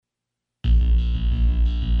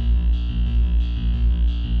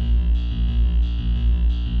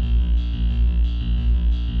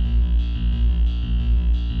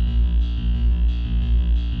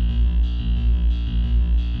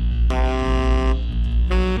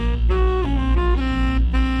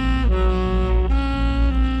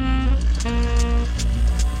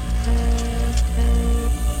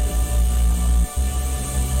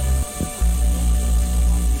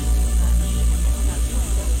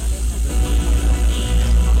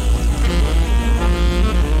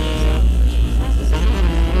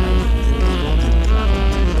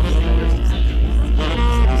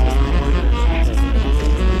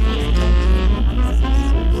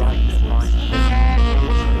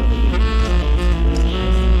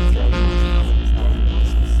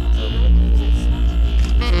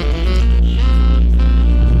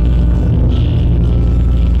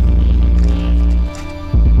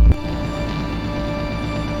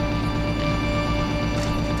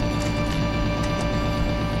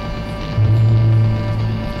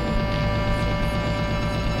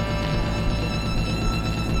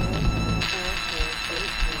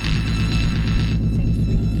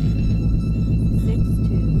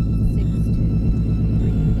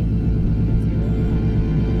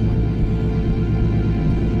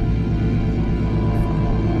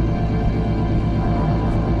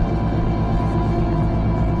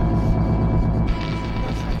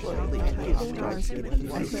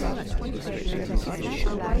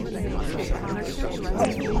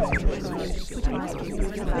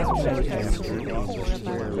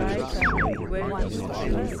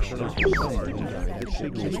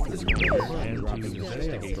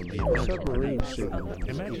Submarine signal.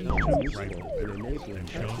 Imagine a two rifle and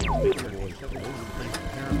showing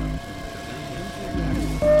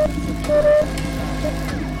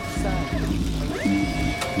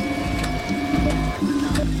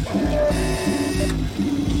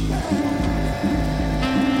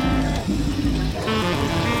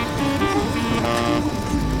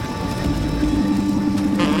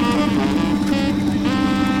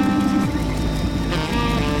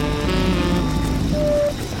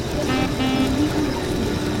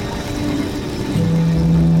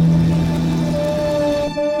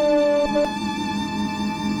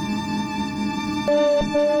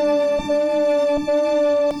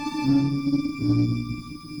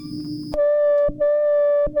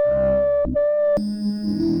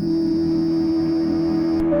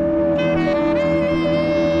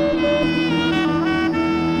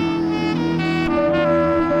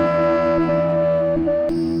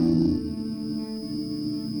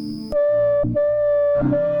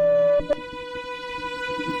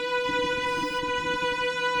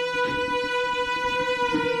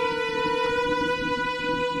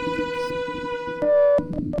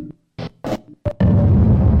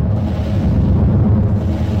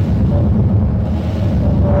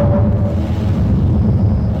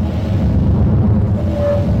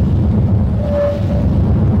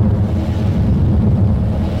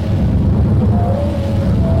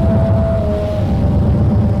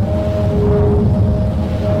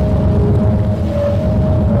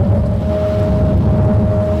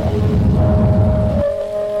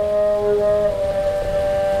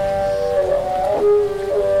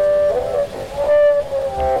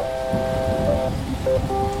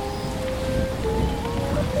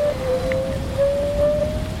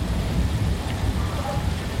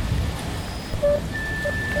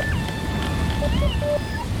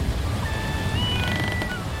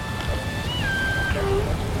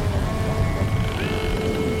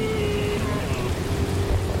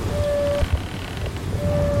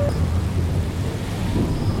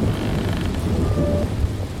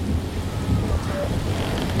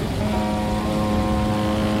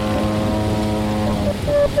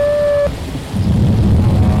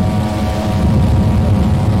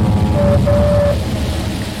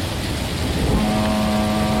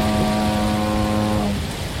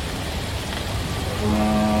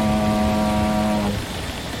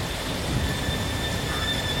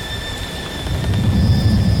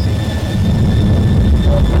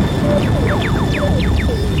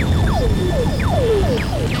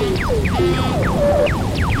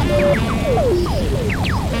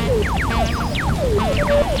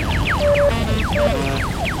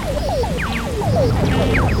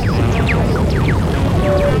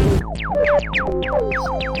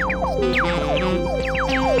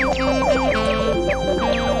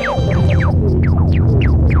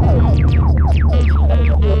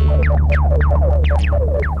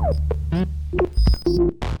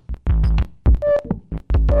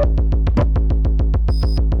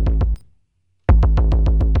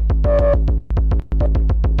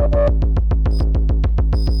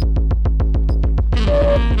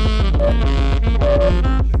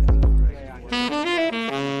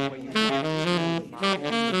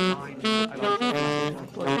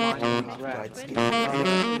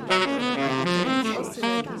Right.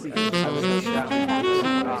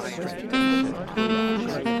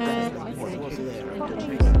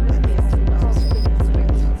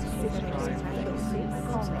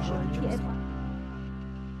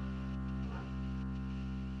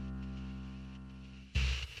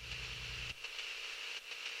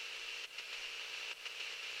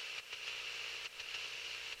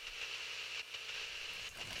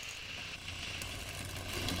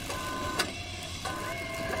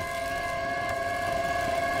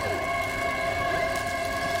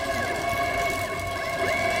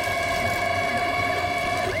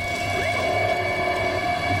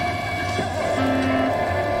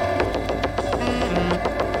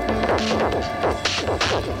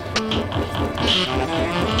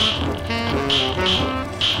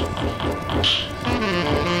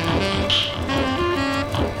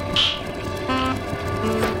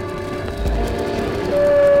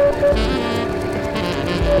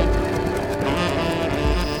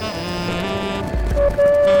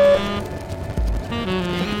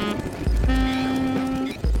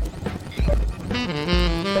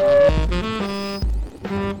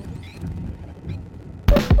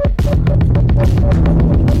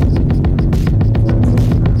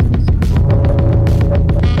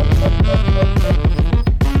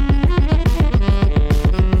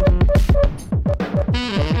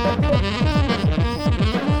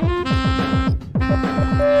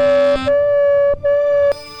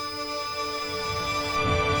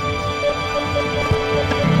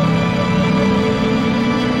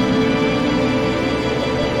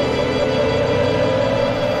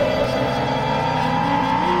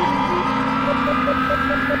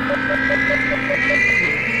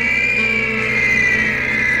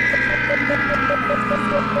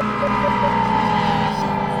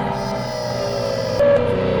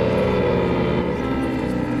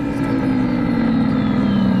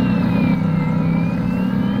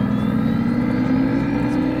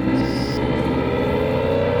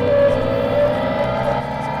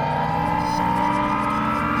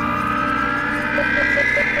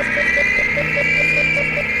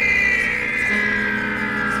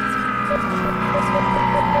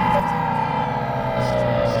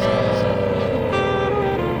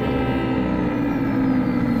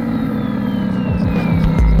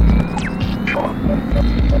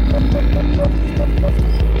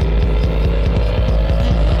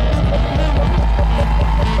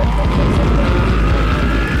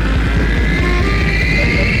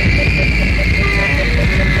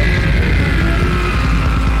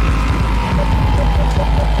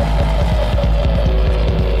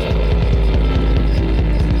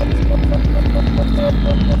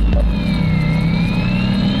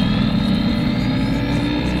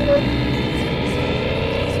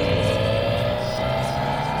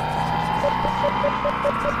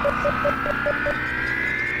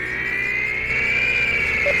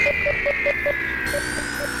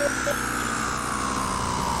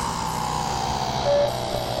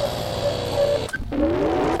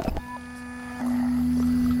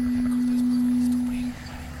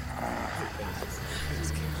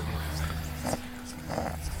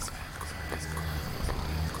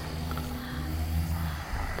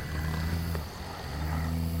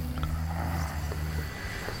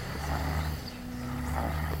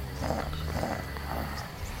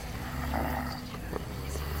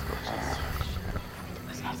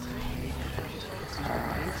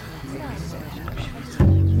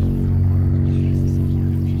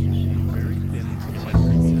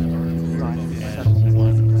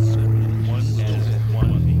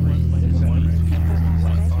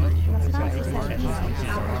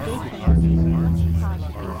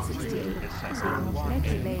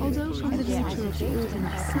 Although from the nature of the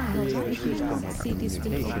ultimate science, see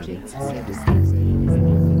distinct objects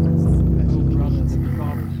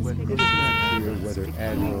It is not clear whether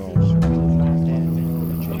Admiral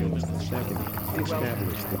James II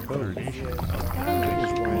established the code. That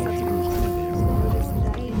is why he was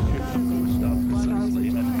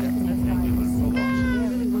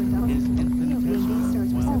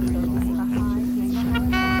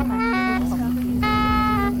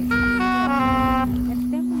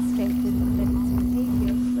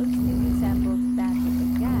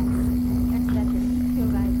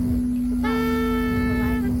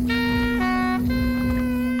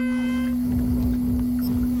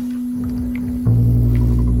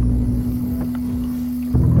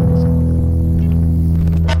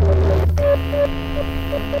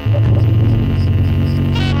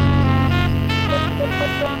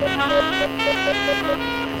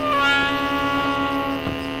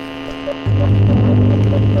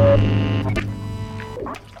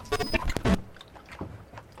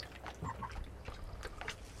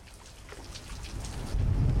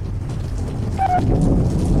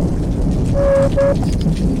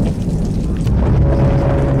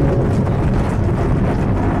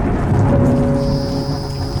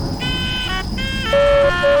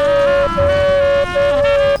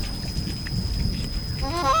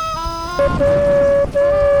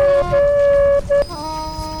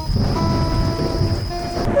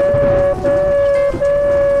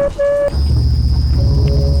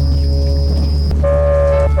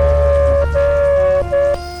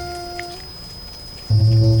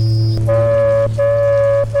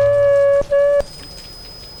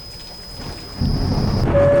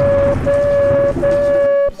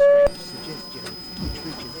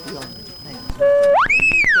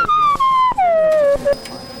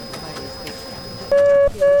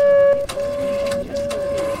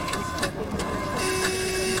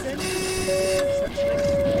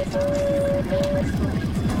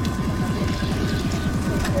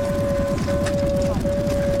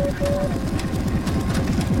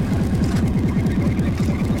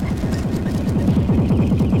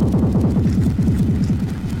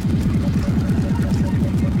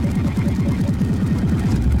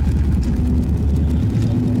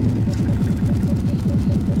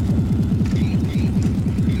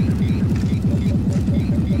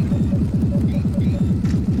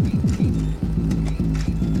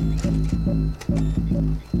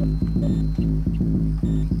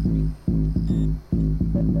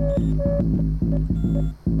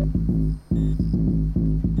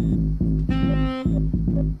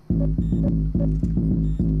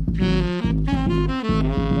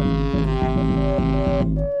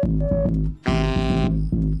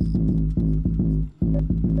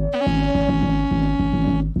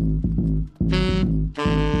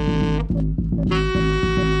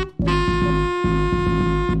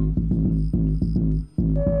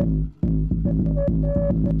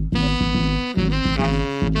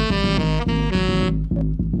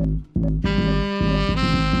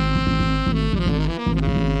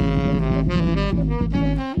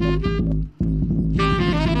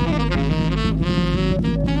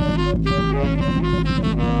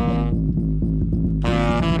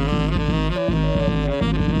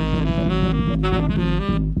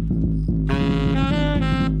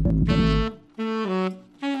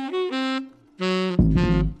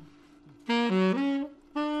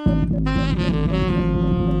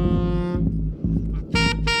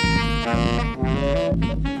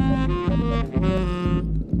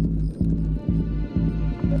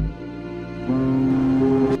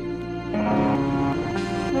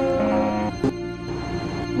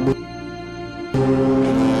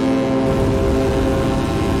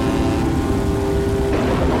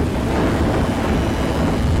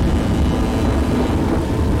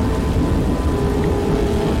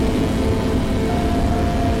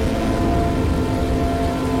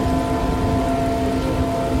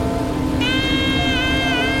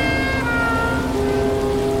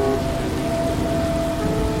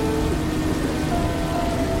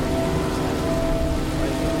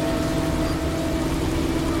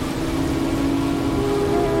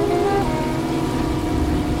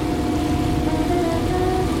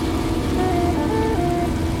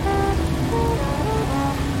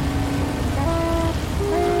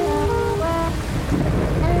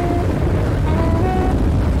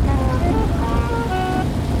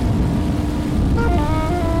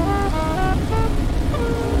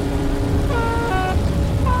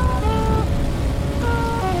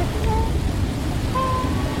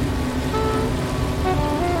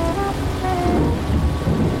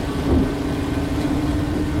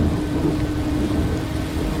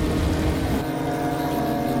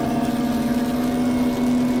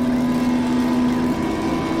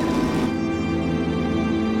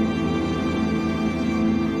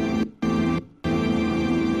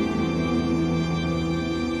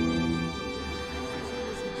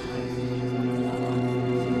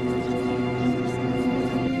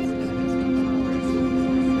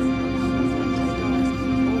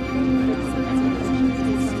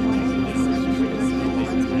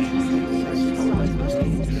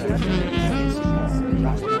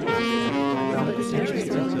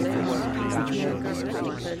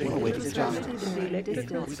Interesting in the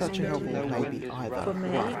electrical Such a novel may be either for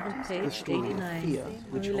May one, on the page story of 89, fear,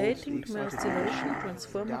 which holds the relating to my exciting observation notion of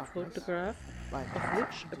transformer darkness, photograph, by of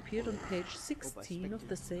which appeared on page 16 of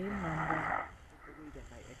the same number.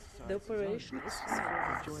 The operation is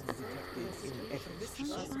join the detective in efforts to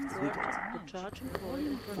solve the riddle. the charging coil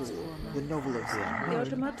and transformer. The novel of the The unknown,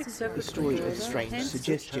 automatic circuit the story of controller strange hands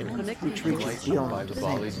suggestion connecting which reaches beyond the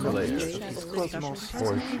sense Concentrate of of the cosmos,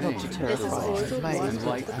 discussion. not to terrify also and amaze, one but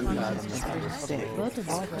of to the confuse and understand.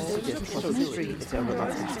 Suggest possibility that our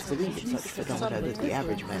reluctance to believe in such phenomena that the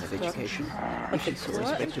average man of education, if he saw a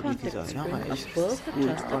spectre with his own eyes, would,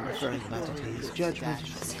 on referring the matter to his judgment,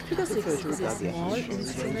 Because it prefer to is a regard the small accusation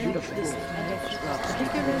as being instrument of beautiful. this kind,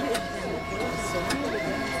 particularly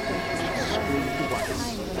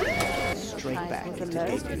Straight back into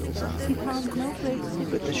Gabriel's arms. He found no breakthrough.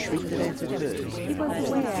 But the shriek that answered hers, He was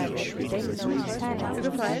aware that shriek there was was no sweet. channel.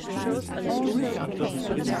 Figure 5 shows a Also, little the pain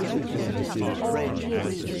of the all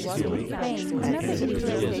years pain never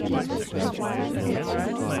declared cannot come while the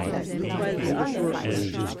other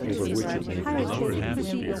Pirates perceive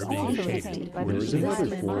all the but Whereas another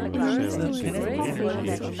form of sound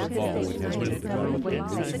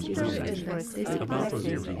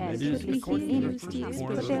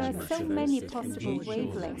but there are so many possible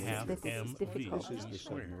wavelengths that it is difficult.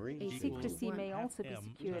 submarine. Secrecy may also be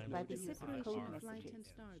secured by the use of code Light messages. and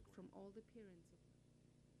dark from all the appearances.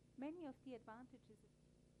 Many of the advantages of